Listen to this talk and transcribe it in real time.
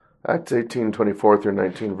Acts 18:24 through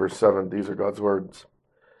 19, verse 7, these are God's words.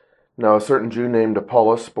 Now a certain Jew named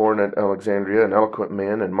Apollos, born at Alexandria, an eloquent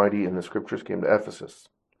man and mighty in the Scriptures, came to Ephesus.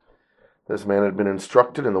 This man had been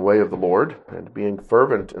instructed in the way of the Lord, and being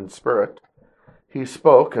fervent in spirit, he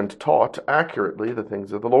spoke and taught accurately the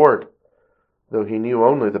things of the Lord, though he knew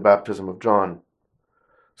only the baptism of John.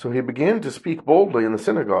 So he began to speak boldly in the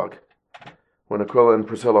synagogue. When Aquila and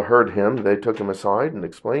Priscilla heard him, they took him aside and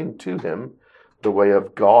explained to him the way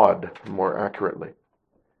of God more accurately.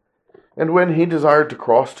 And when he desired to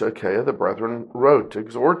cross to Achaia, the brethren wrote,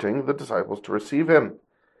 exhorting the disciples to receive him.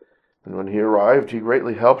 And when he arrived, he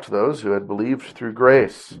greatly helped those who had believed through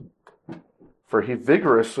grace. For he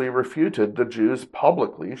vigorously refuted the Jews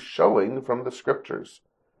publicly, showing from the Scriptures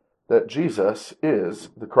that Jesus is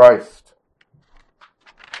the Christ.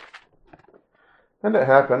 And it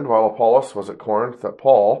happened, while Apollos was at Corinth, that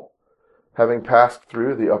Paul, having passed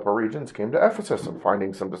through the upper regions, came to Ephesus, and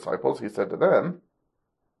finding some disciples, he said to them,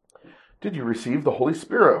 Did you receive the Holy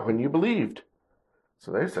Spirit when you believed?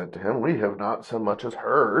 So they said to him, We have not so much as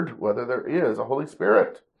heard whether there is a Holy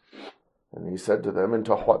Spirit. And he said to them,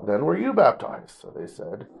 Into what then were you baptized? So they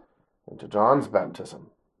said, Into John's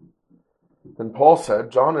baptism. Then Paul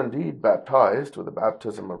said, John indeed baptized with a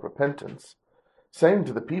baptism of repentance, saying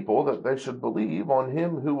to the people that they should believe on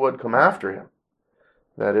him who would come after him,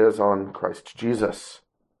 that is, on Christ Jesus.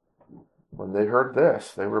 When they heard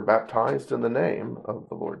this, they were baptized in the name of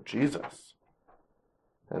the Lord Jesus.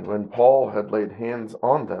 And when Paul had laid hands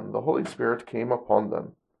on them, the Holy Spirit came upon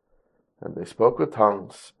them, and they spoke with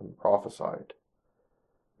tongues and prophesied.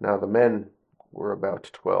 Now the men were about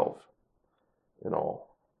 12 in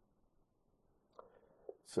all.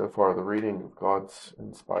 So far the reading of God's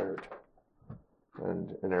inspired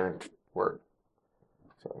and inerrant word.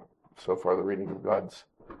 So far the reading of God's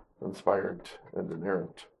inspired and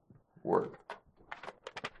inerrant word.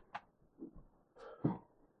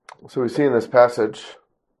 So we see in this passage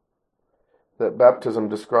that baptism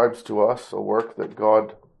describes to us a work that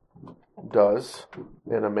God does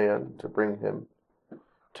in a man to bring him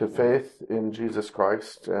to faith in Jesus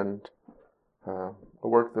Christ, and a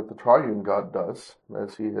work that the triune God does,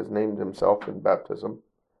 as he has named himself in baptism.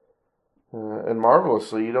 And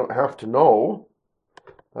marvelously, you don't have to know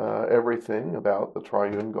everything about the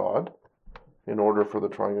triune God in order for the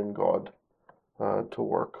triune God to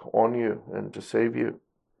work on you and to save you.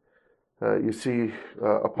 You see,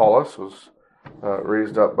 Apollos was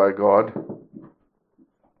raised up by God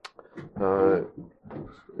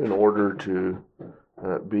in order to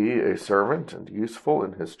be a servant and useful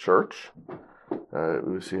in his church.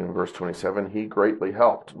 We see in verse 27, he greatly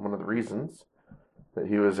helped. One of the reasons that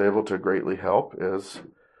he was able to greatly help is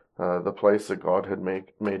the place that God had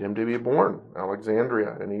made him to be born,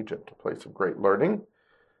 Alexandria in Egypt, a place of great learning,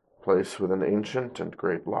 a place with an ancient and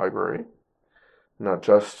great library. Not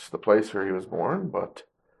just the place where he was born, but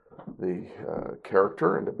the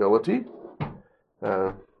character and ability,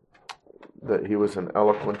 that he was an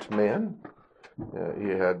eloquent man. He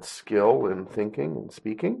had skill in thinking and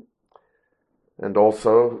speaking, and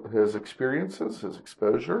also his experiences, his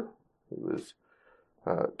exposure. He was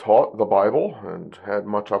taught the Bible and had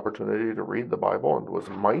much opportunity to read the Bible and was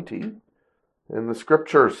mighty in the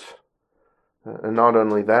Scriptures. And not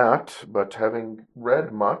only that, but having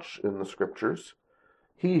read much in the Scriptures,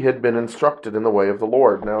 he had been instructed in the way of the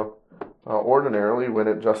Lord. Now, ordinarily, when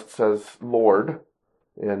it just says Lord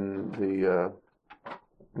in the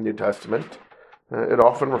New Testament, it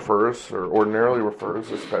often refers, or ordinarily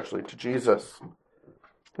refers, especially to Jesus.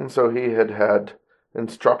 And so he had had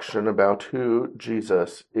instruction about who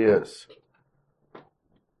Jesus is.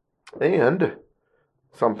 And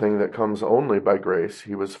something that comes only by grace,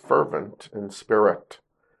 he was fervent in spirit.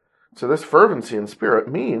 So this fervency in spirit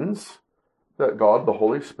means that God, the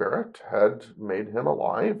Holy Spirit, had made him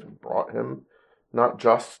alive and brought him not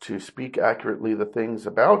just to speak accurately the things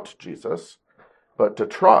about Jesus, but to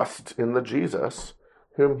trust in the Jesus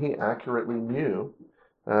whom he accurately knew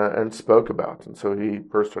and spoke about. And so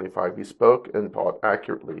verse 25, he spoke and taught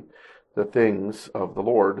accurately the things of the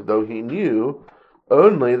Lord, though he knew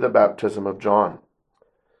only the baptism of John.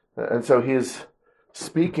 And so he's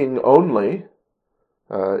speaking only,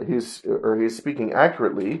 he's speaking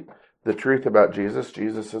accurately the truth about Jesus.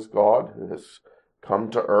 Jesus is God who has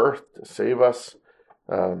come to earth to save us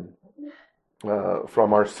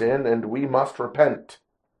from our sin, and we must repent.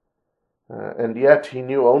 And yet he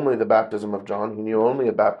knew only the baptism of John. He knew only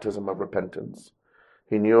a baptism of repentance.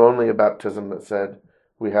 He knew only a baptism that said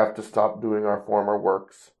we have to stop doing our former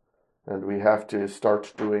works, and we have to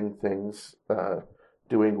start doing things,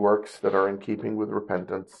 doing works that are in keeping with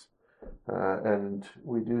repentance. And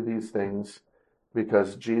we do these things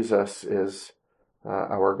because Jesus is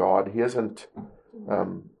our God. He isn't,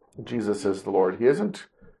 Jesus is the Lord. He isn't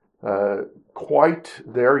quite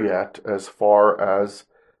there yet as far as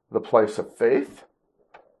the place of faith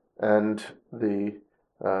and the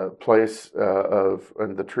place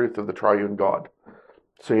and the truth of the triune God.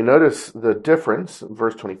 So you notice the difference. In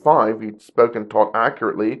verse 25, he spoke and taught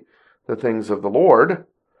accurately the things of the Lord.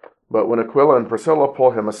 But when Aquila and Priscilla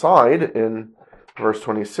pull him aside in verse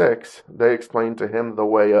 26, they explain to him the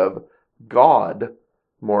way of God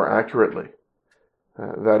more accurately.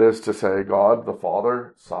 That is to say, God, the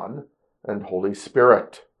Father, Son, and Holy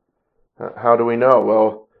Spirit. How do we know?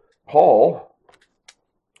 Well, Paul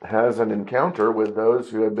has an encounter with those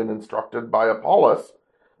who had been instructed by Apollos,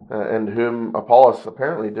 and whom Apollos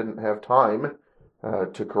apparently didn't have time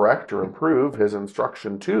to correct or improve his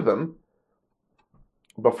instruction to them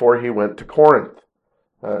before he went to Corinth.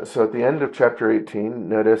 So at the end of chapter 18,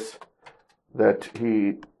 notice that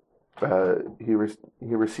he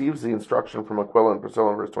receives the instruction from Aquila and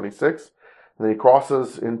Priscilla in verse 26, and then he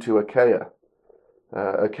crosses into Achaia.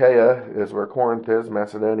 Achaia is where Corinth is,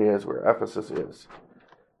 Macedonia is where Ephesus is.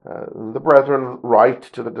 The brethren write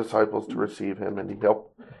to the disciples to receive him, and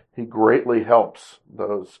he greatly helps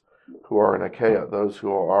those who are in Achaia, those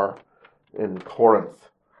who are in Corinth,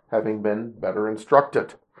 having been better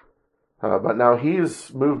instructed. But now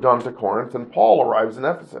he's moved on to Corinth, and Paul arrives in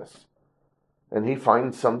Ephesus, and he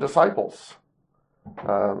finds some disciples.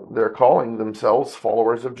 They're calling themselves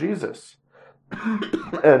followers of Jesus.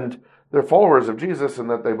 And they're followers of Jesus in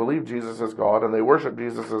that they believe Jesus is God, and they worship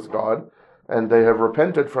Jesus as God, and they have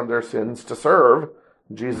repented from their sins to serve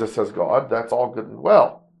Jesus as God. That's all good and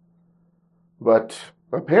well. But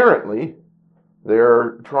apparently,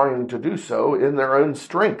 they're trying to do so in their own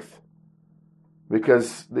strength,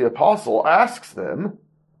 because the apostle asks them,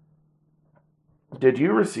 did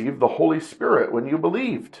you receive the Holy Spirit when you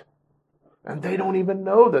believed? And they don't even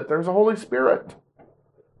know that there's a Holy Spirit.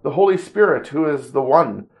 The Holy Spirit, who is the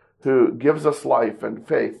one who gives us life and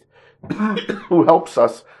faith, who helps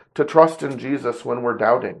us to trust in Jesus when we're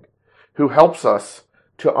doubting, who helps us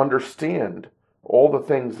to understand all the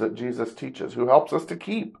things that Jesus teaches, who helps us to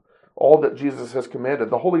keep all that Jesus has commanded.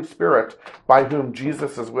 The Holy Spirit, by whom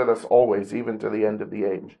Jesus is with us always, even to the end of the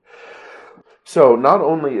age. So not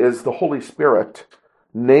only is the Holy Spirit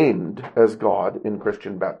named as God in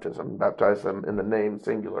Christian baptism, baptize them in the name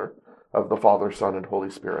singular of the Father, Son, and Holy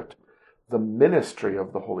Spirit, the ministry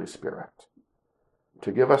of the Holy Spirit,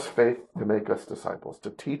 to give us faith, to make us disciples, to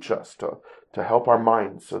teach us, to help our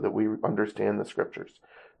minds so that we understand the Scriptures,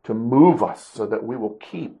 to move us so that we will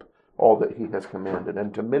keep all that he has commanded,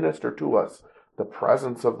 and to minister to us the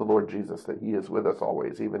presence of the Lord Jesus, that he is with us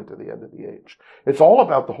always, even to the end of the age. It's all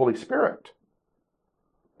about the Holy Spirit.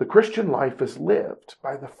 The Christian life is lived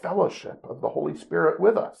by the fellowship of the Holy Spirit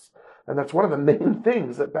with us. And that's one of the main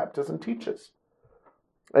things that baptism teaches.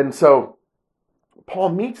 And so Paul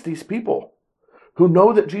meets these people who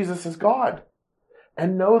know that Jesus is God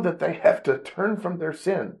and know that they have to turn from their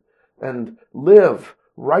sin and live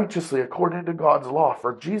righteously according to God's law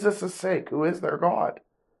for Jesus' sake, who is their God.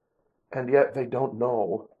 And yet they don't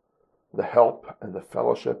know the help and the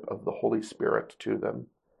fellowship of the Holy Spirit to them,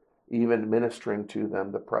 even ministering to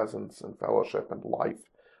them the presence and fellowship and life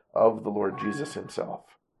of the Lord Jesus himself.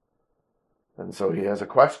 And so he has a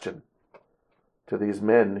question to these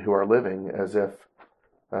men who are living as if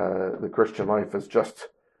the Christian life is just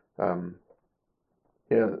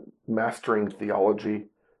mastering theology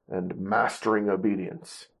and mastering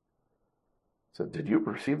obedience. So, did you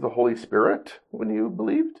receive the Holy Spirit when you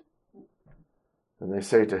believed? And they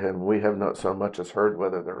say to him, we have not so much as heard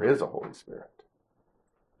whether there is a Holy Spirit.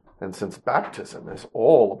 And since baptism is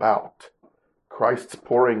all about Christ's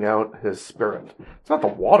pouring out his Spirit, it's not the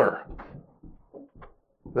water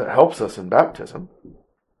that helps us in baptism.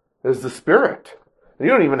 It is the Spirit. And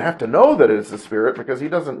you don't even have to know that it is the Spirit, because he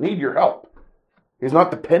doesn't need your help. He's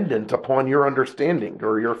not dependent upon your understanding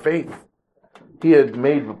or your faith. He had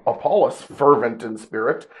made Apollos fervent in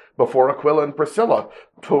spirit before Aquila and Priscilla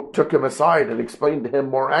took him aside and explained to him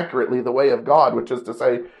more accurately the way of God, which is to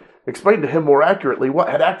say, explained to him more accurately what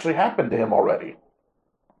had actually happened to him already.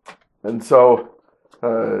 And so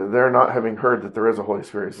they're not having heard that there is a Holy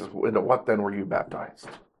Spirit. He says, into what then were you baptized?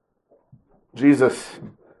 Jesus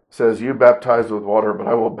says, you baptize with water, but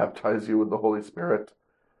I will baptize you with the Holy Spirit.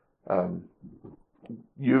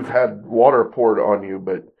 You've had water poured on you,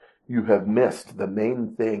 but you have missed the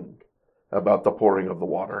main thing about the pouring of the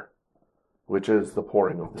water, which is the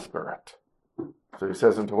pouring of the Spirit. So he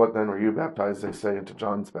says, into what then were you baptized? They say, into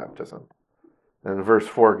John's baptism. And verse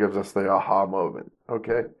 4 gives us the aha moment.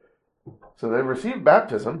 Okay, So they receive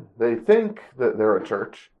baptism. They think that they're a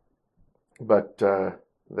church, but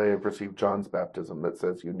they have received John's baptism that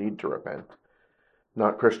says you need to repent,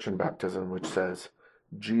 not Christian baptism, which says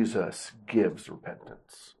Jesus gives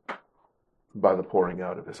repentance by the pouring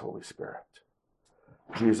out of his Holy Spirit.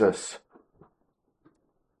 Jesus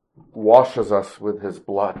washes us with his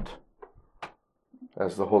blood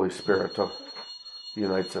as the Holy Spirit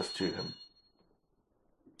unites us to him.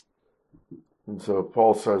 And so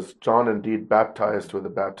Paul says, John indeed baptized with the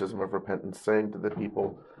baptism of repentance, saying to the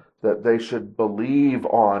people that they should believe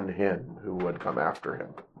on him who would come after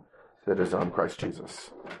him, that is, on Christ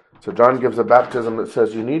Jesus. So John gives a baptism that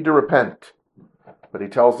says you need to repent, but he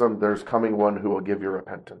tells them there's coming one who will give you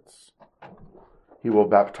repentance. He will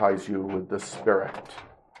baptize you with the Spirit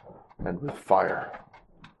and with fire.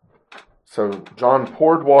 So John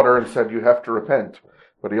poured water and said you have to repent,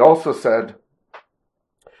 but he also said,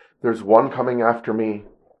 there's one coming after me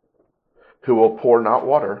who will pour not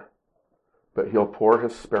water, but he'll pour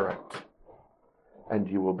his Spirit, and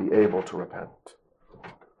you will be able to repent.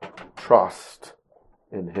 Trust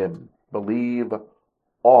in him. Believe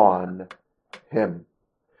on him.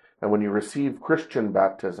 And when you receive Christian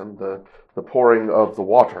baptism, the pouring of the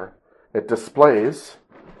water, it displays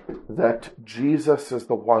that Jesus is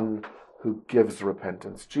the one who gives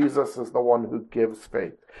repentance. Jesus is the one who gives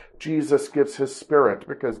faith. Jesus gives his Spirit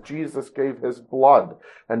because Jesus gave his blood.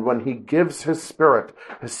 And when he gives his Spirit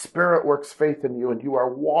works faith in you and you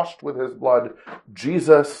are washed with his blood.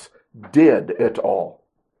 Jesus did it all.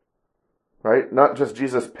 Right? Not just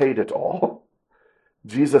Jesus paid it all.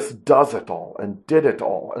 Jesus does it all and did it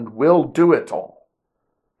all and will do it all.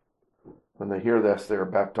 When they hear this, they are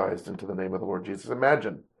baptized into the name of the Lord Jesus.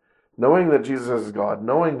 Imagine knowing that Jesus is God,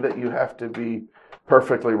 knowing that you have to be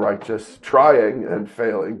perfectly righteous, trying and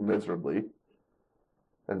failing miserably,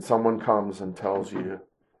 and someone comes and tells you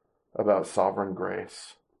about sovereign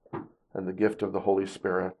grace and the gift of the Holy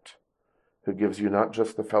Spirit, who gives you not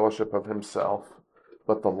just the fellowship of himself,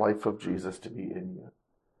 but the life of Jesus to be in you.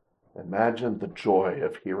 Imagine the joy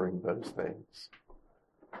of hearing those things.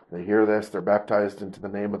 They hear this, they're baptized into the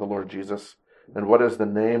name of the Lord Jesus. And what is the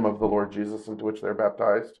name of the Lord Jesus into which they're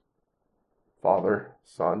baptized? Father,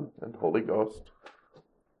 Son, and Holy Ghost.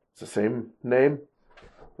 It's the same name.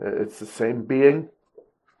 It's the same being.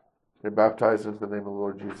 They're baptized into the name of the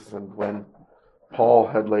Lord Jesus. And when Paul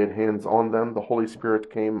had laid hands on them, the Holy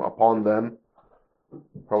Spirit came upon them.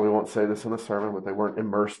 Probably won't say this in the sermon, but they weren't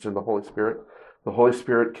immersed in the Holy Spirit. The Holy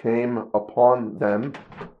Spirit came upon them.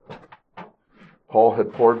 Paul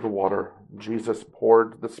had poured the water. Jesus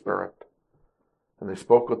poured the Spirit. And they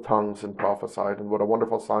spoke with tongues and prophesied. And what a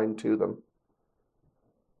wonderful sign to them.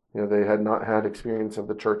 You know, they had not had experience of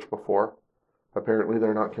the church before. Apparently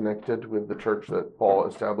they're not connected with the church that Paul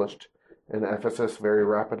established in Ephesus very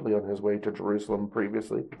rapidly on his way to Jerusalem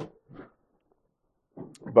previously.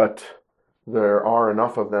 But there are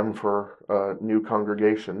enough of them for a new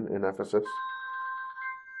congregation in Ephesus.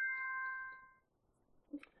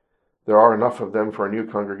 There are enough of them for a new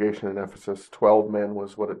congregation in Ephesus. 12 men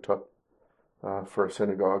was what it took for a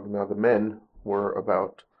synagogue. Now the men were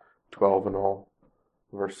about 12 in all.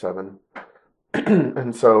 Verse 7.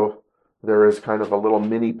 And so there is kind of a little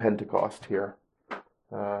mini Pentecost here.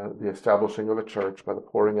 The establishing of a church by the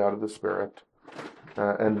pouring out of the Spirit.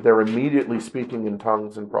 And their immediately speaking in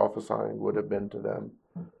tongues and prophesying would have been to them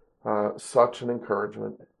such an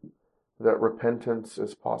encouragement that repentance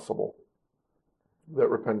is possible. That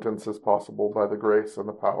repentance is possible by the grace and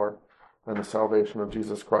the power and the salvation of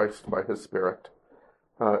Jesus Christ by his Spirit.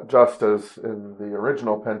 Just as in the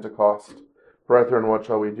original Pentecost, brethren, what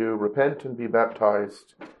shall we do? Repent and be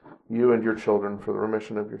baptized, you and your children, for the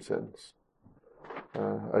remission of your sins.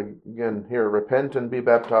 Again, here, repent and be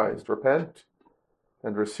baptized. Repent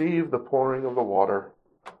and receive the pouring of the water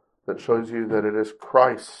that shows you that it is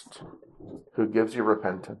Christ who gives you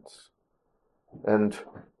repentance. And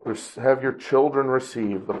have your children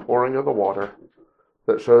receive the pouring of the water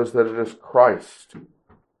that shows that it is Christ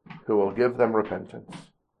who will give them repentance.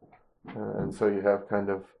 And so you have kind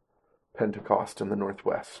of Pentecost in the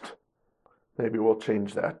Northwest. Maybe we'll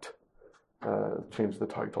change that. Change the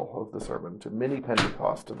title of the sermon to Mini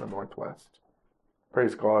Pentecost in the Northwest.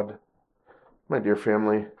 Praise God. My dear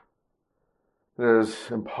family, it is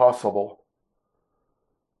impossible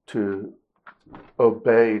to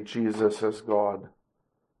obey Jesus as God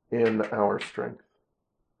in our strength.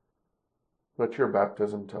 But your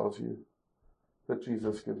baptism tells you that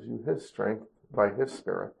Jesus gives you his strength by his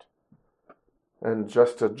Spirit. And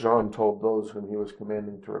just as John told those whom he was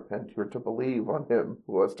commanding to repent, you're to believe on him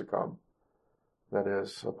who was to come. That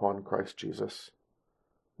is, upon Christ Jesus.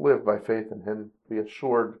 Live by faith in him. Be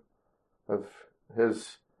assured of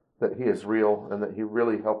his, that he is real and that he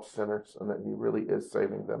really helps sinners and that he really is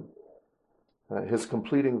saving them. His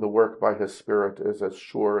completing the work by his Spirit is as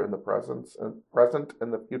sure in the present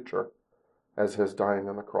and the future as his dying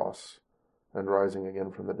on the cross and rising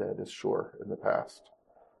again from the dead is sure in the past.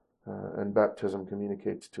 And baptism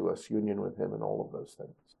communicates to us union with him in all of those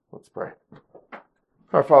things. Let's pray.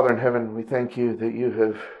 Our Father in heaven, we thank you that you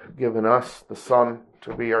have given us the Son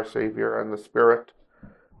to be our Savior and the Spirit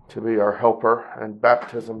to be our helper, and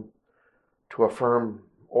baptism to affirm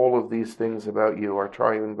all of these things about you, our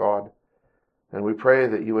triune God. And we pray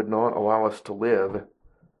that you would not allow us to live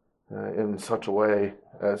in such a way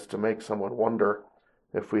as to make someone wonder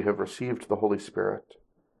if we have received the Holy Spirit.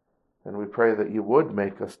 And we pray that you would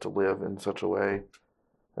make us to live in such a way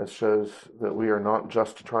as shows that we are not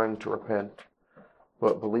just trying to repent,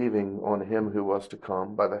 but believing on him who was to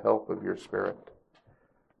come by the help of your Spirit.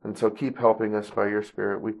 And so keep helping us by your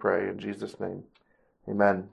Spirit, we pray in Jesus' name. Amen.